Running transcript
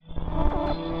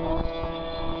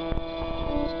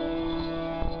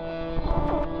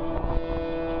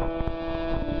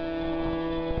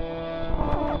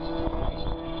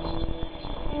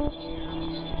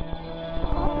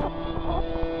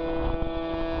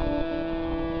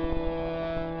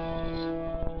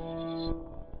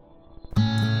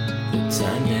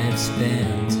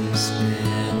spin to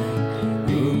spin,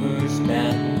 rumors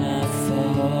about my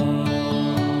fall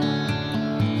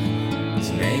is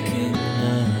making a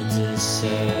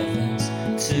disturbance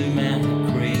to my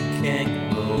creaking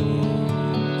boat.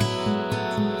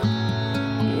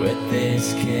 With these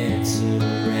kids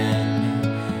around me,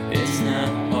 it's not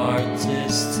hard to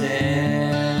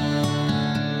stare.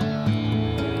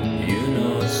 You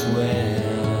know as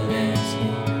well as me,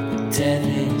 the death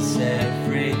is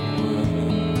everywhere.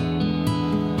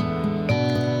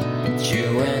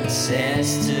 You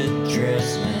insist to dress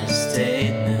my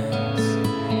statements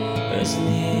as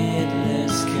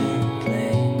needless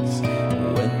complaints.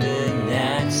 When the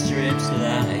night strips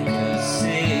like a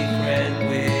secret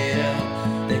widow,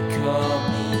 they call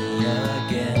me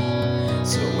again.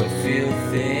 So if you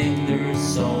think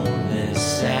there's only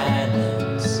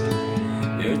silence,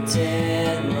 you're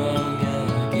dead wrong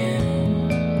again.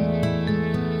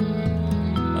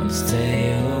 I'm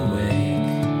staying awake.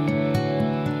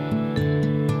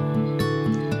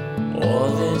 All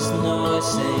this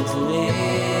noise ain't leaving.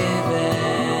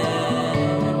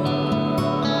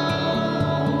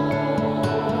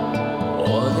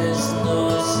 All this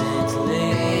noise ain't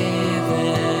leaving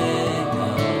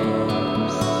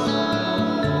us.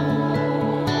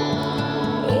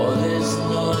 All this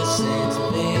noise ain't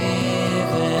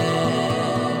leaving.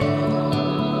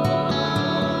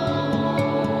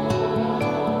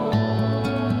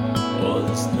 All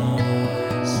this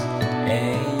noise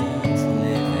ain't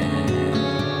living.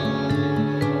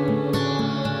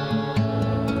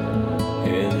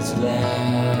 It's glorious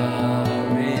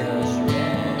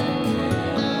racket.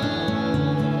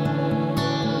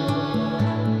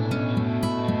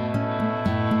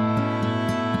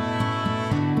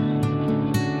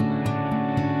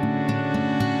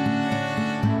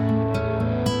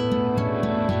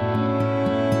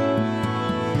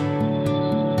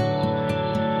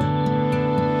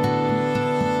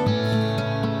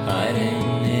 Hiding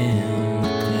in the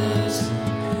closet,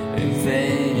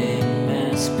 invading my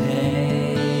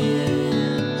space.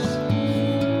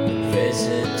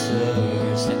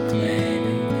 Visitors are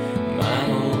claiming my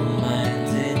own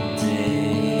minded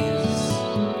days.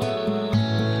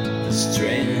 The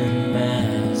strain in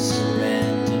my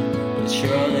surrender will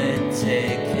surely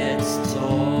take its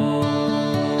toll.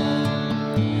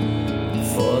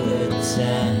 For the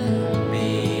time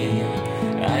being,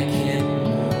 I keep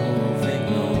moving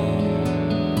on.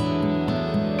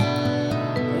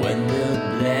 When the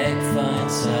black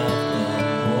finds out the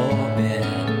morbid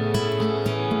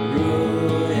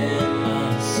root in my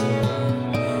soul,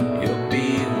 you'll be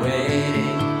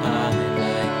waiting high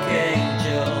like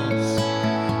angels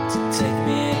to take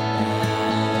me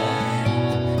alive.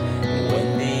 When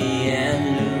the end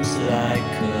looms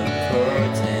like a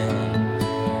curtain,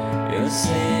 you'll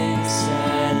sing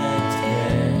silent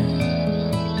prayer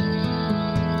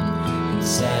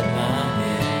inside my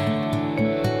head.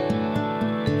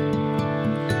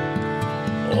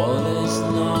 All this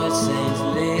noise ain't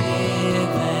leaving.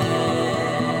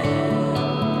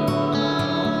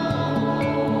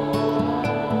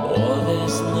 All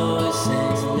this noise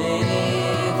ain't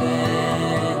leaving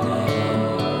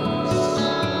us.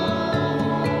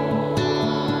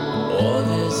 All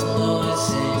this noise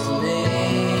ain't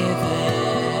leaving.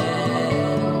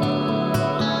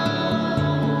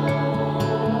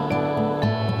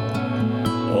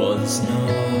 All this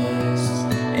noise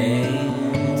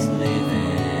ain't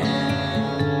leaving.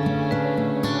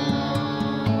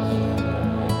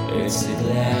 It's a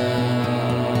glass.